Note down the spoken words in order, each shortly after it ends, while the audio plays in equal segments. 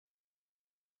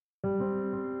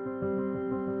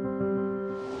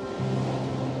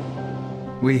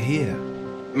We're here,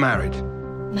 married.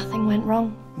 Nothing went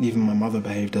wrong. Even my mother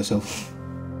behaved herself.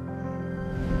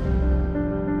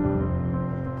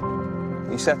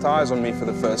 You set eyes on me for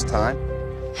the first time.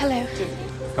 Hello.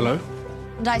 Hello?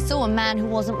 And I saw a man who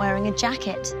wasn't wearing a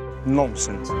jacket.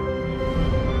 Nonsense.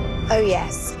 Oh,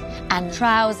 yes. And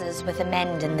trousers with a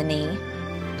mend in the knee.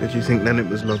 Did you think then it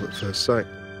was love at first sight?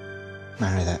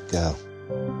 Marry that girl.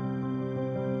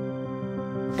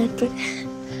 Edward.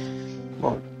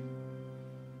 What?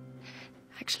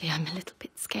 Actually, I'm a little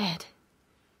bit scared.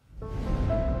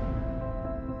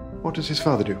 What does his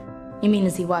father do? You mean,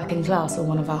 is he working class or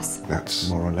one of us? That's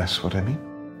more or less what I mean.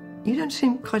 You don't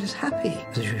seem quite as happy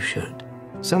as you should.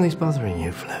 Something's bothering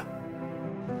you, Flo.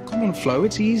 Come on, Flo,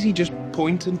 it's easy. Just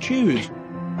point and choose.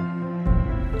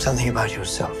 Something about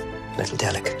yourself, a little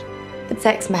delicate. The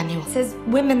sex manual says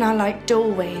women are like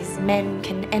doorways. Men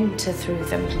can enter through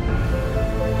them.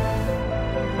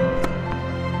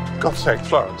 God's sake,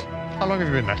 Florence. How long have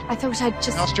you been there? I thought I'd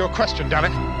just... I asked you a question, damn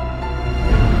it.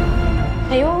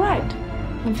 Are you all right?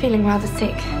 I'm feeling rather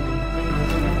sick.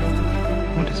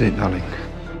 What is it, darling?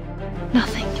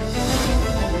 Nothing.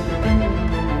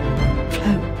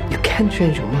 Flo, you can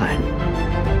change your mind.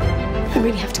 I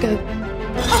really have to go.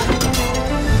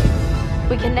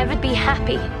 We can never be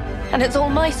happy. And it's all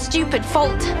my stupid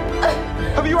fault.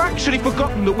 Have you actually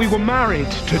forgotten that we were married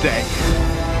today?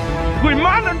 We're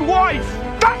man and wife!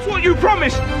 That's what you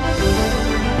promised!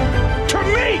 To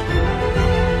me!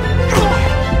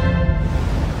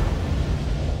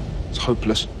 It's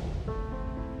hopeless.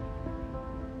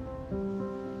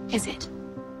 Is it?